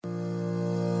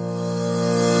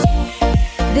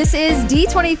This is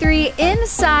D23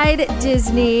 Inside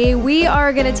Disney. We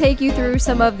are going to take you through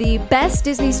some of the best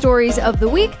Disney stories of the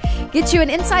week, get you an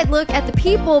inside look at the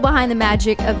people behind the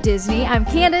magic of Disney. I'm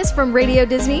Candace from Radio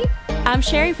Disney. I'm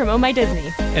Sherry from Oh My Disney.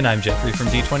 And I'm Jeffrey from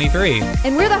D23.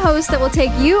 And we're the hosts that will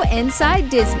take you inside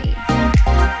Disney.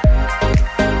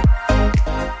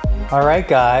 All right,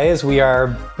 guys, we are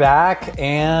back,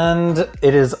 and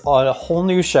it is a whole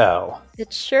new show.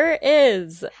 It sure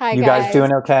is. Hi, you guys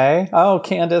doing okay? Oh,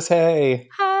 Candace, hey.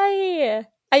 Hi.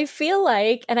 I feel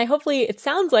like, and hopefully it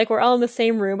sounds like we're all in the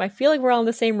same room. I feel like we're all in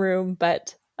the same room,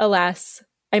 but alas,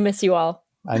 I miss you all.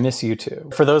 I miss you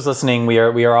too. For those listening, we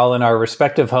are all in our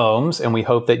respective homes, and we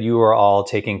hope that you are all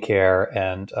taking care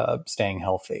and staying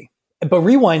healthy. But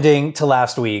rewinding to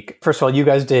last week, first of all, you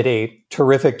guys did a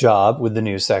terrific job with the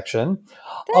news section.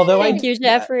 Thank you,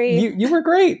 Jeffrey. You were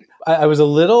great. I was a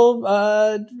little,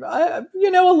 a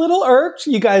little irked.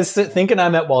 You guys thinking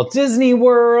I'm at Walt Disney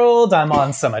World. I'm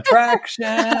on some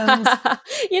attractions.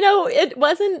 It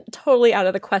wasn't totally out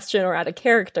of the question or out of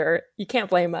character. You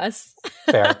can't blame us.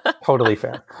 Fair. Totally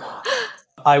fair.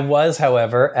 I was,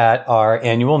 however, at our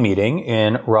annual meeting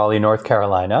in Raleigh, North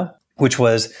Carolina, which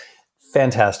was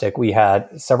fantastic. We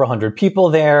had several hundred people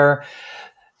there.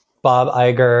 Bob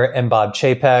Iger and Bob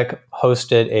Chapek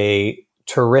hosted a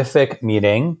terrific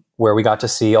meeting where we got to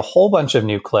see a whole bunch of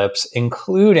new clips,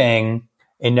 including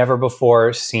a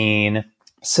never-before-seen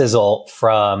sizzle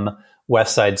from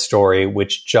West Side Story,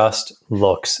 which just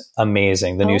looks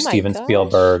amazing. The new Steven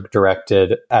Spielberg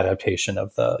directed adaptation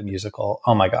of the musical.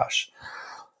 Oh my gosh.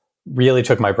 Really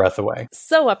took my breath away.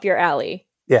 So up your alley.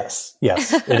 Yes. It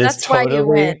is That's totally, why you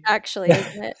went, actually,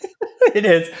 isn't it? It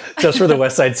is. Just for the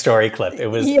West Side Story clip. It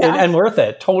was and worth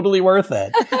it. Totally worth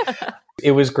it.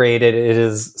 It was great. It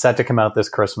is set to come out this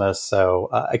Christmas. So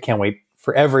I can't wait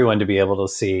for everyone to be able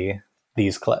to see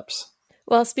these clips.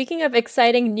 Well, speaking of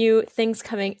exciting new things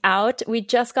coming out, we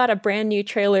just got a brand new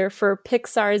trailer for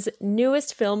Pixar's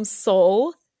newest film,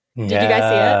 Soul. Did you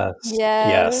guys see it?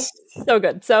 Yes. So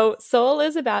good. So Soul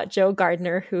is about Joe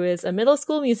Gardner, who is a middle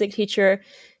school music teacher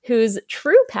whose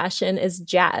true passion is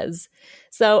jazz.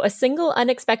 So a single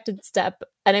unexpected step,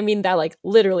 and I mean that like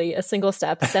literally a single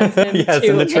step, sends him to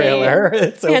in the trailer.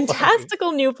 a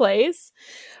fantastical new place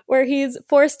where he's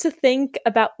forced to think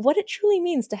about what it truly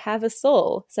means to have a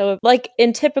soul. So like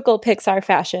in typical Pixar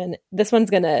fashion, this one's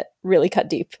going to really cut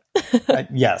deep.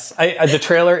 Yes. The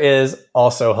trailer is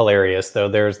also hilarious, though.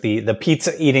 There's the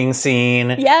pizza eating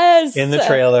scene in the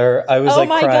trailer. I was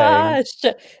crying.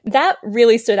 Gosh. That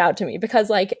really stood out to me because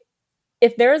like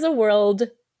if there is a world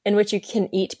in which you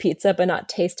can eat pizza but not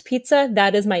taste pizza,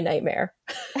 that is my nightmare.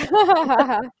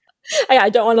 I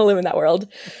don't want to live in that world.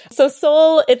 So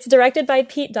Soul, it's directed by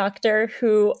Pete Docter,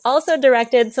 who also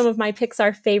directed some of my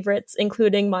Pixar favorites,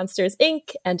 including Monsters,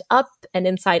 Inc. and Up and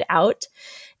Inside Out,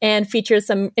 and features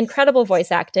some incredible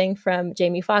voice acting from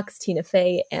Jamie Foxx, Tina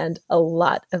Fey, and a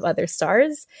lot of other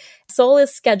stars. Soul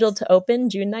is scheduled to open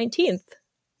June 19th.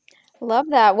 Love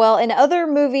that. Well, in other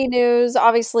movie news,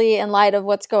 obviously in light of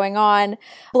what's going on,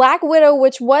 Black Widow,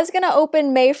 which was going to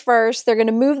open May 1st, they're going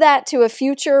to move that to a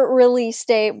future release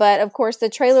date. But of course, the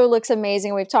trailer looks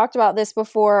amazing. We've talked about this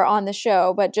before on the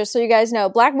show, but just so you guys know,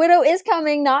 Black Widow is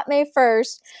coming, not May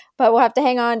 1st, but we'll have to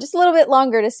hang on just a little bit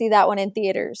longer to see that one in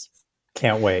theaters.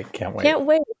 Can't wait.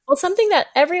 Well, something that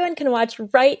everyone can watch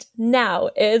right now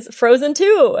is Frozen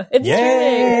 2. It's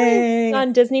streaming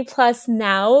on Disney Plus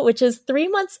now, which is 3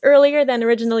 months earlier than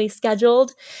originally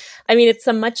scheduled. I mean, it's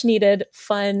some much needed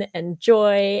fun and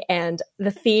joy, and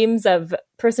the themes of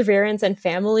perseverance and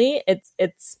family.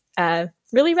 It's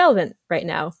really relevant right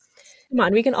now. Come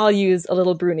on, we can all use a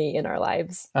little Bruni in our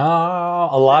lives. Oh,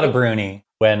 a lot of Bruni.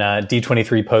 When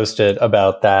D23 posted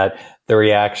about that, the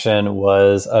reaction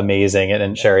was amazing.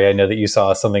 And Sherry, I know that you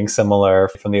saw something similar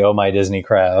from the Oh My Disney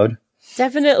crowd.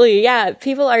 Definitely. Yeah.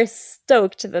 People are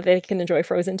stoked that they can enjoy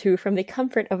Frozen 2 from the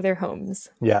comfort of their homes.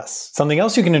 Yes. Something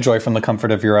else you can enjoy from the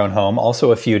comfort of your own home,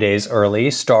 also a few days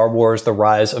early, Star Wars The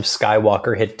Rise of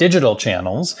Skywalker hit digital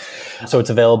channels. So it's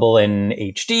available in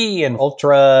HD and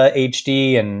Ultra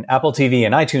HD and Apple TV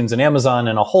and iTunes and Amazon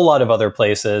and a whole lot of other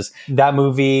places. That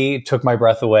movie took my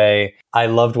breath away. I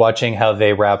loved watching how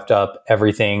they wrapped up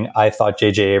everything. I thought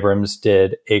J.J. Abrams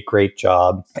did a great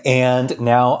job. And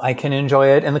now I can enjoy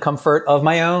it in the comfort of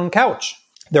my own couch.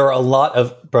 There are a lot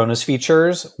of bonus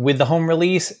features with the home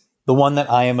release. The one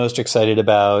that I am most excited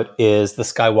about is the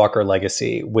Skywalker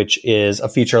Legacy, which is a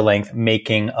feature-length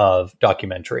making of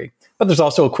documentary. But there's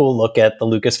also a cool look at the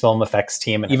Lucasfilm effects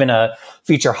team and even a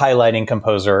feature highlighting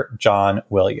composer John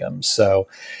Williams. So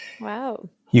wow,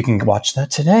 you can watch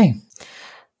that today.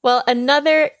 Well,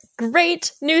 another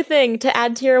Great new thing to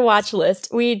add to your watch list.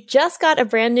 We just got a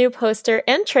brand new poster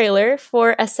and trailer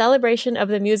for a celebration of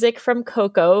the music from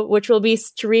Coco, which will be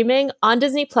streaming on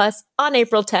Disney Plus on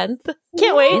April 10th.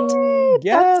 Can't wait.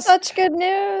 Yes. That's such good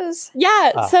news.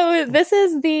 Yeah. So this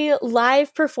is the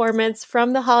live performance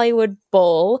from the Hollywood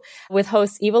Bowl with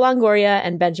hosts Eva Longoria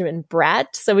and Benjamin Bratt.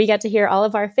 So we get to hear all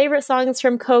of our favorite songs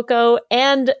from Coco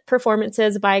and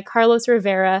performances by Carlos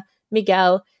Rivera,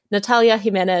 Miguel, Natalia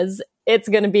Jimenez. It's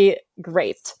going to be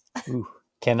great. Ooh,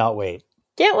 cannot wait.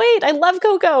 Can't wait. I love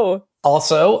Coco.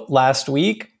 Also, last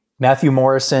week, Matthew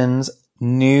Morrison's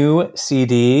new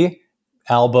CD,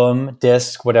 album,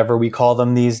 disc, whatever we call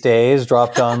them these days,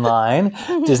 dropped online,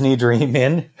 Disney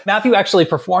Dreamin'. Matthew actually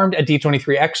performed at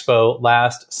D23 Expo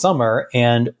last summer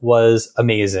and was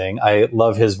amazing. I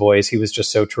love his voice. He was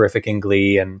just so terrific in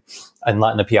Glee and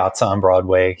Latin Piazza on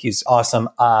Broadway. He's awesome.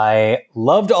 I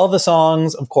loved all the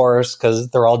songs, of course, because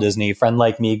they're all Disney. Friend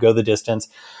Like Me, Go the Distance.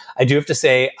 I do have to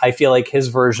say, I feel like his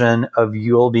version of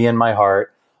You'll Be in My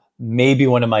Heart may be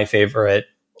one of my favorite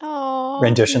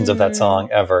renditions of that song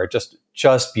ever.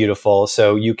 Just beautiful.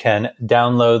 So you can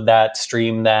download that,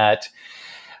 stream that,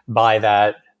 buy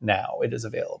that now. It is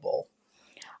available.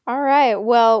 All right.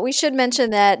 Well, we should mention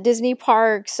that Disney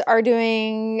parks are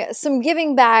doing some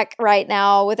giving back right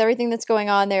now with everything that's going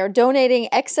on. They're donating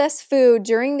excess food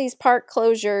during these park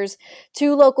closures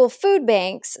to local food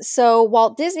banks. So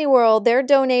Walt Disney World, they're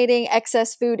donating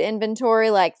excess food inventory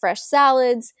like fresh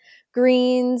salads,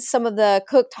 greens, some of the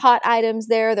cooked hot items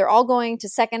there. They're all going to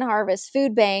Second Harvest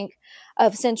Food Bank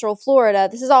of Central Florida.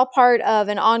 This is all part of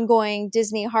an ongoing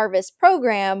Disney Harvest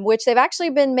program, which they've actually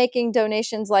been making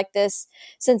donations like this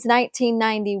since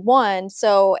 1991.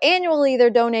 So annually, they're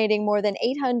donating more than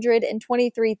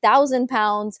 823,000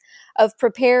 pounds of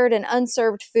prepared and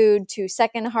unserved food to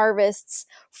Second Harvest's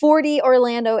 40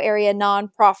 Orlando area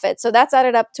nonprofits. So that's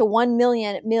added up to 1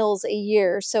 million meals a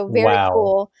year. So very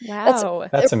cool. Wow.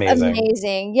 That's amazing.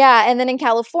 Amazing. Yeah. And then in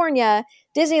California,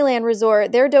 Disneyland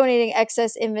Resort, they're donating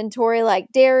excess inventory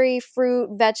like dairy, fruit,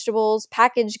 vegetables,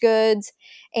 packaged goods,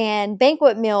 and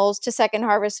banquet meals to Second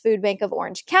Harvest Food Bank of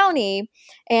Orange County.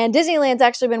 And Disneyland's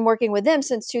actually been working with them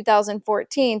since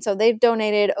 2014. So they've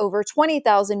donated over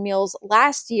 20,000 meals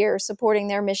last year, supporting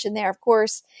their mission there, of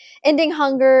course, ending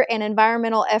hunger and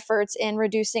environmental efforts in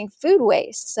reducing food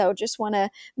waste. So just want to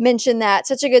mention that.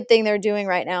 Such a good thing they're doing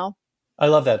right now. I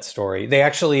love that story. They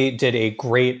actually did a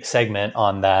great segment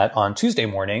on that on Tuesday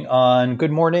morning on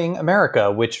Good Morning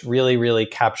America, which really, really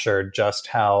captured just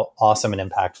how awesome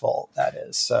and impactful that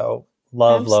is. So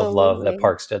love that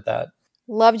Parks did that.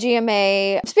 Love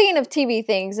GMA. Speaking of TV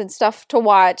things and stuff to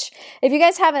watch, if you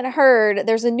guys haven't heard,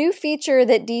 there's a new feature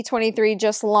that D23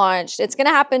 just launched. It's going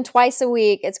to happen twice a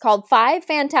week. It's called 5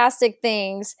 Fantastic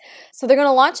Things. So they're going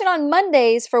to launch it on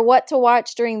Mondays for what to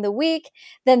watch during the week.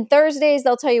 Then Thursdays,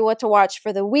 they'll tell you what to watch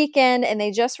for the weekend. And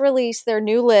they just released their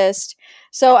new list.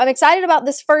 So I'm excited about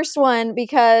this first one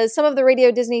because some of the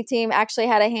Radio Disney team actually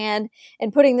had a hand in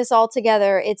putting this all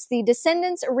together. It's the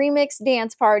Descendants Remix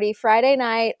Dance Party Friday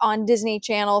night on Disney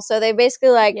Channel. So they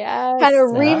basically kind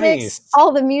of remix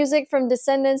all the music from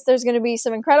Descendants. There's going to be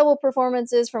some incredible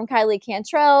performances from Kylie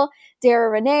Cantrell, Dara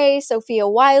Renee, Sophia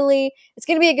Wiley. It's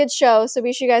going to be a good show. So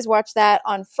be sure you guys watch that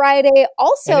on Friday.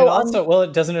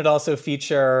 Doesn't it also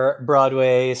feature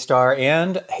Broadway star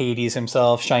and Hades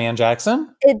himself, Cheyenne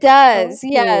Jackson? It does.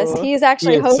 Yes. He's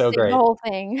actually hosting the whole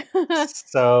thing.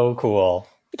 So cool.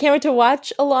 I can't wait to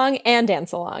watch along and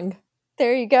dance along.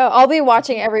 There you go. I'll be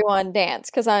watching everyone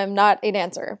dance because I'm not a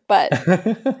dancer, but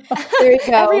there you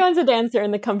go. Everyone's a dancer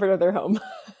in the comfort of their home.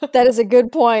 That is a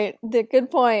good point. Good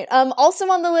point. Also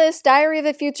on the list, Diary of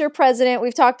a Future President.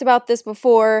 We've talked about this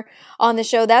before on the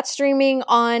show. That's streaming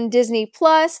on Disney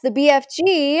Plus. The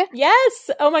BFG.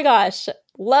 Yes. Oh my gosh.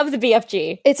 Love the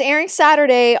BFG. It's airing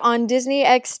Saturday on Disney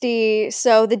XD.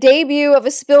 So the debut of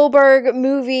a Spielberg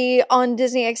movie on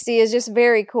Disney XD is just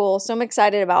very cool. So I'm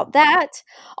excited about that.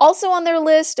 Also on their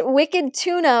list, Wicked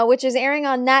Tuna, which is airing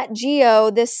on Nat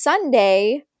Geo this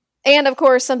Sunday. And of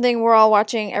course, something we're all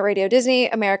watching at Radio Disney,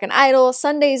 American Idol,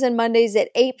 Sundays and Mondays at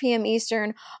 8 p.m.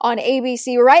 Eastern on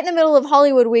ABC. We're right in the middle of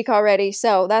Hollywood Week already.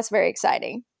 So that's very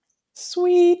exciting.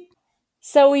 Sweet.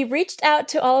 So we reached out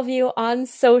to all of you on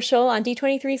social, on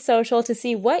D23 Social, to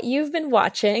see what you've been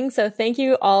watching. So thank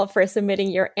you all for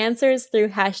submitting your answers through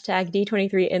hashtag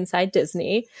D23 Inside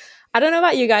Disney. I don't know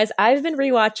about you guys. I've been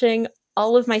rewatching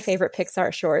all of my favorite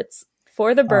Pixar shorts.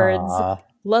 For the Birds,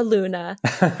 La Luna,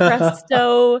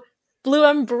 Presto, Blue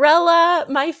Umbrella.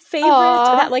 My favorite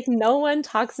that no one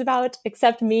talks about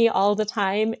except me all the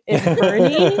time is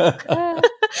Bernie.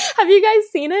 Have you guys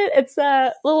seen it? It's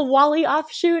a little Wall-E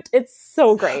offshoot. It's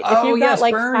so great. If you've got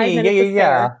like Bernie. 5 minutes to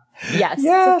spare. Yes.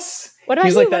 Yes. What about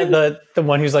He's you? like the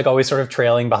one who's like always sort of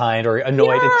trailing behind or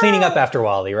annoyed and cleaning up after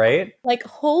Wall-E, right? Like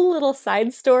whole little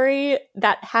side story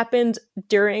that happened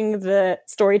during the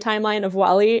story timeline of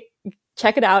Wall-E.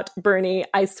 Check it out, Bernie.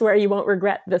 I swear you won't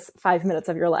regret this 5 minutes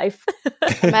of your life.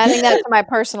 I'm adding that to my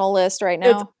personal list right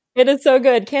now. It is so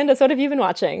good. Candace, what have you been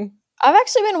watching? I've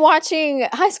actually been watching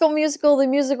High School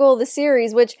Musical, the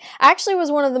series, which actually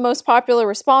was one of the most popular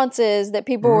responses that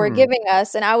people were giving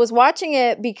us. And I was watching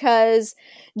it because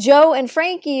Joe and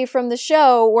Frankie from the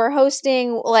show were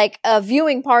hosting like a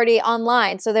viewing party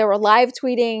online. So they were live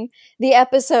tweeting the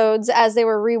episodes as they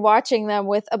were rewatching them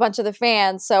with a bunch of the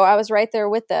fans. So I was right there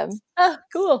with them. Oh,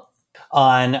 cool.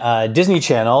 On Disney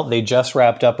Channel, they just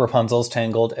wrapped up Rapunzel's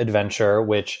Tangled Adventure,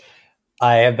 which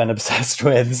I have been obsessed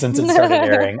with since it started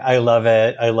airing. I love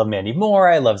it. I love Mandy Moore.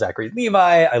 I love Zachary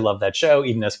Levi. I love that show.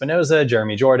 Eden Espinosa,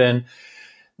 Jeremy Jordan.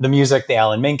 The music, the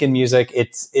Alan Menken music,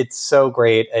 it's so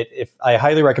great. I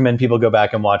highly recommend people go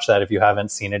back and watch that if you haven't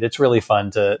seen it. It's really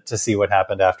fun to see what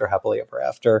happened after Happily Ever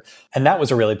After. And that was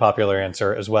a really popular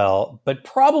answer as well, but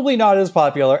probably not as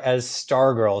popular as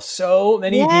Stargirl. So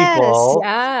many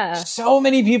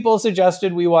people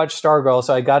suggested we watch Stargirl.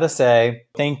 So I got to say,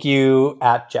 thank you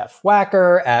at Jeff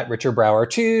Wacker, at Richard Brower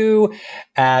 2,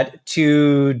 at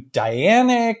 2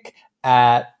 Dianic,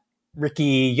 at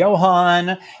Ricky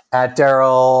Johan, at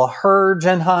Daryl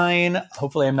Hergenheim.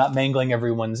 Hopefully I'm not mangling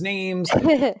everyone's names.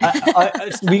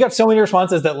 We got so many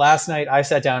responses that last night I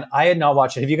sat down. I had not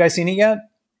watched it. Have you guys seen it yet?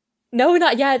 No,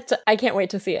 not yet. I can't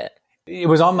wait to see it. It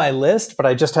was on my list, but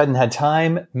I just hadn't had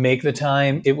time. Make the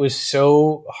time. It was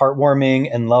so heartwarming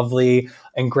and lovely.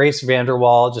 And Grace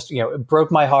Vanderwaal just, it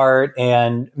broke my heart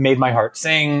and made my heart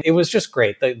sing. It was just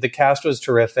great. The cast was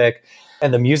terrific.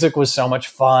 And the music was so much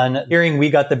fun. Hearing We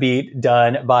Got the Beat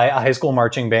done by a high school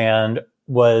marching band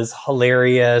was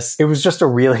hilarious. It was just a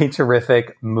really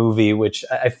terrific movie, which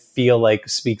I feel like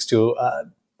speaks to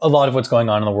a lot of what's going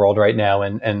on in the world right now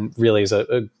and really is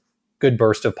a good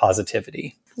burst of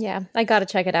positivity. Yeah, I got to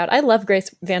check it out. I love Grace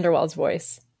Vanderwaal's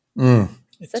voice.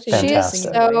 She is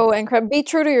so incredible. Be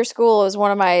True to Your School is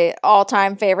one of my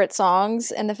all-time favorite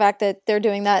songs. And the fact that they're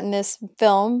doing that in this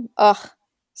film,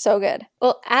 so good.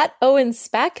 Well, at Owen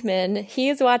Spackman,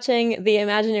 he's watching the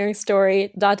Imagineering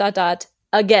story ...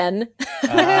 again.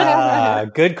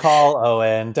 Good call,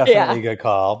 Owen. Definitely good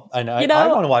call. I know. I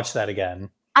want to watch that again.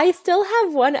 I still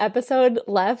have one episode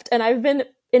left, and I've been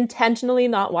intentionally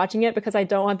not watching it because I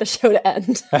don't want the show to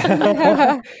end.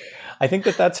 I think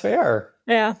that's fair.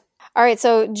 Yeah. All right,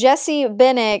 so Jesse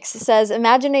Bennix says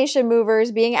Imagination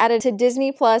Movers being added to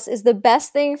Disney Plus is the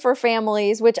best thing for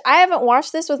families, which I haven't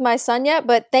watched this with my son yet,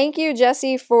 but thank you,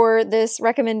 Jesse, for this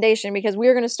recommendation because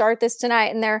we're going to start this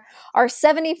tonight, and there are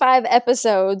 75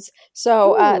 episodes,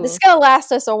 so this is going to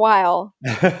last us a while.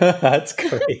 That's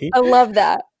great. I love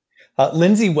that.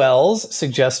 Lindsay Wells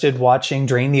suggested watching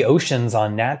Drain the Oceans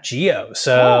on Nat Geo.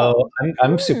 So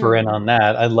I'm super in on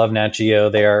that. I love Nat Geo.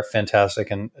 They are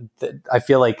fantastic. And I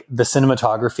feel like the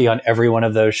cinematography on every one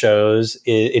of those shows,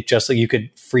 it just like you could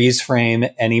freeze frame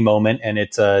any moment and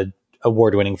it's a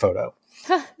award-winning photo.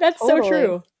 That's so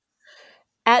true.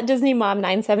 At Disney Mom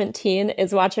 917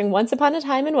 is watching Once Upon a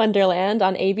Time in Wonderland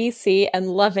on ABC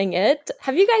and loving it.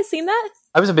 Have you guys seen that?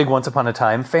 I was a big Once Upon a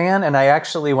Time fan, and I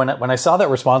actually, when I saw that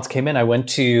response came in, I went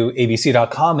to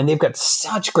abc.com, and they've got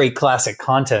such great classic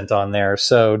content on there.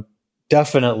 So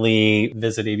definitely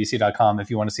visit abc.com if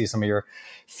you want to see some of your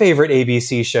favorite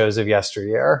ABC shows of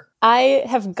yesteryear. I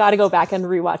have got to go back and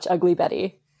rewatch Ugly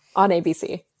Betty on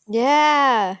ABC.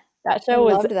 Yeah. That show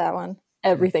was that one.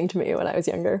 Everything to me when I was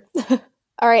younger.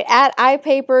 All right, at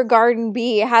iPaper Garden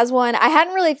Bee has one I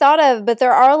hadn't really thought of, but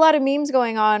there are a lot of memes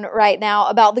going on right now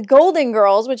about the Golden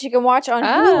Girls, which you can watch on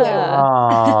Hulu.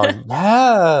 Oh,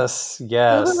 yes.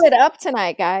 Hulu it up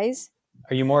tonight, guys.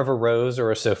 Are you more of a Rose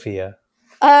or a Sophia?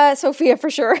 Sophia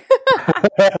for sure.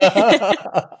 That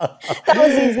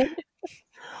was easy.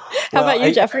 How about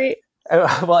you, Jeffrey?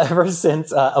 Well, ever since,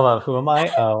 who am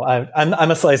I? Oh, I'm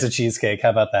a slice of cheesecake.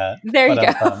 How about that? There you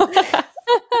go.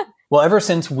 Well, ever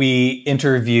since we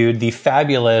interviewed the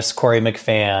fabulous Corey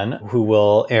McFan, who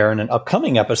will air in an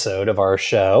upcoming episode of our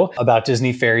show about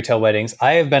Disney fairy tale weddings,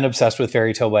 I have been obsessed with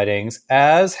fairy tale weddings,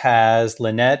 as has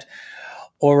Lynette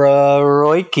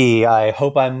Oraroiki. I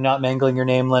hope I'm not mangling your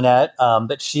name, Lynette.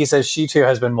 But she says she too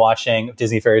has been watching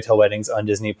Disney fairy tale weddings on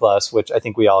Disney Plus, which I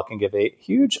think we all can give a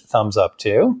huge thumbs up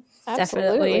to.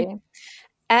 Definitely.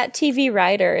 At TV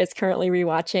Writer is currently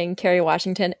rewatching Kerry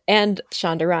Washington and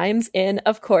Shonda Rhimes in,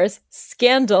 of course,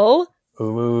 Scandal.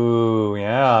 Ooh,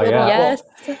 yeah. Yes.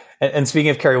 Well, and speaking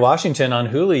of Kerry Washington on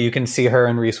Hulu, you can see her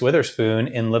and Reese Witherspoon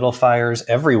in Little Fires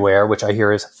Everywhere, which I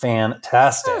hear is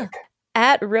fantastic.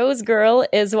 At Rose Girl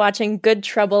is watching Good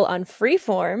Trouble on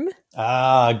Freeform.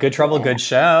 Good Trouble, good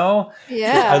show.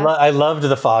 Yeah. I loved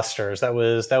the Fosters. That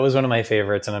was one of my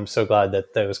favorites, and I'm so glad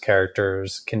that those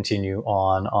characters continue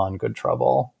on Good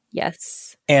Trouble.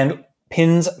 Yes. And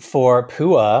pins for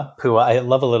Pua. I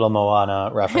love a little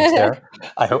Moana reference there.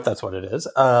 I hope that's what it is.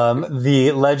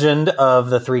 The Legend of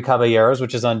the Three Caballeros,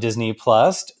 which is on Disney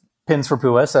Plus. Pins for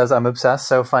Pua says, I'm obsessed.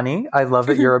 So funny. I love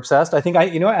that you're obsessed. I think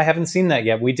I haven't seen that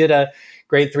yet. We did a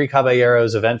great Three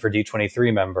Caballeros event for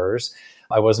D23 members.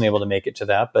 I wasn't able to make it to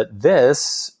that, but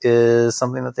this is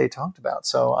something that they talked about.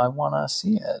 So I want to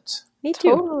see it. Me too.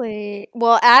 Totally.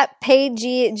 Well, at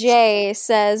Paigey J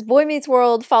says, Boy Meets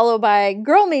World followed by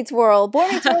Girl Meets World. Boy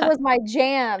Meets World was my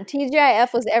jam.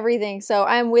 TGIF was everything. So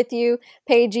I'm with you,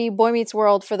 Paigey. Boy Meets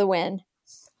World for the win.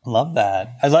 Love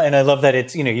that. I love that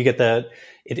it's, you get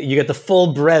the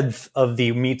full breadth of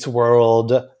the Meets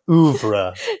World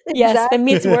oeuvre. Yes, exactly. The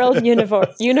Meets World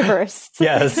universe.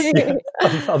 Yes,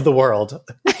 of the world.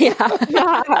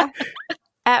 Yeah.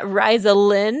 At Riza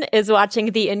Lynn is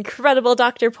watching The Incredible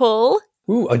Dr. Pol.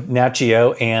 Ooh, Nat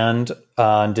Geo and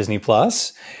on Disney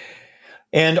Plus.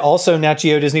 And also Nat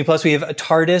Geo Disney Plus, we have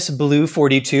TARDIS Blue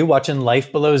 42 watching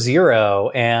Life Below Zero,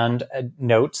 and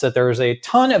notes that there's a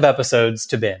ton of episodes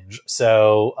to binge.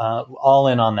 So all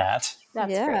in on that.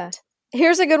 That's great.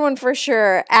 Here's a good one for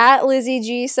sure. At Lizzie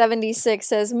G76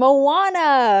 says,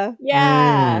 Moana.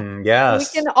 Yeah.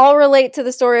 Yes. We can all relate to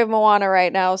the story of Moana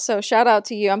right now. So shout out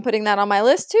to you. I'm putting that on my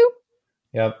list too.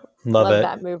 Yep. Love it.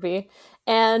 That movie.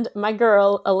 And my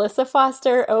girl, Alyssa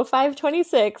Foster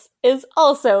 0526, is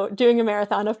also doing a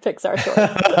marathon of Pixar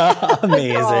shorts.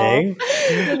 Amazing.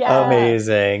 Yeah.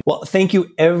 Amazing. Well, thank you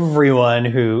everyone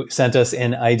who sent us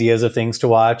in ideas of things to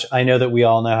watch. I know that we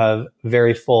all now have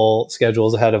very full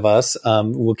schedules ahead of us.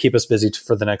 Will keep us busy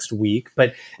for the next week.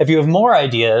 But if you have more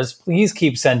ideas, please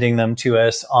keep sending them to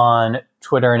us on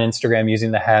Twitter and Instagram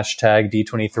using the hashtag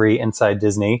D23 Inside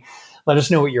Disney. Let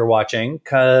us know what you're watching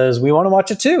because we want to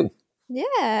watch it too.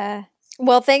 Yeah.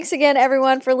 Well, thanks again,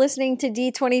 everyone, for listening to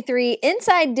D23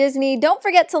 Inside Disney. Don't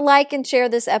forget to like and share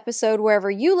this episode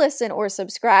wherever you listen or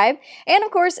subscribe. And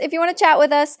of course, if you want to chat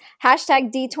with us,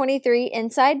 hashtag D23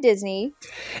 Inside Disney.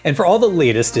 And for all the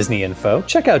latest Disney info,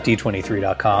 check out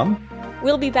D23.com.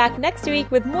 We'll be back next week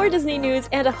with more Disney news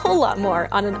and a whole lot more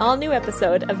on an all-new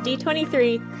episode of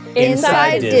D23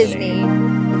 Inside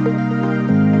Disney.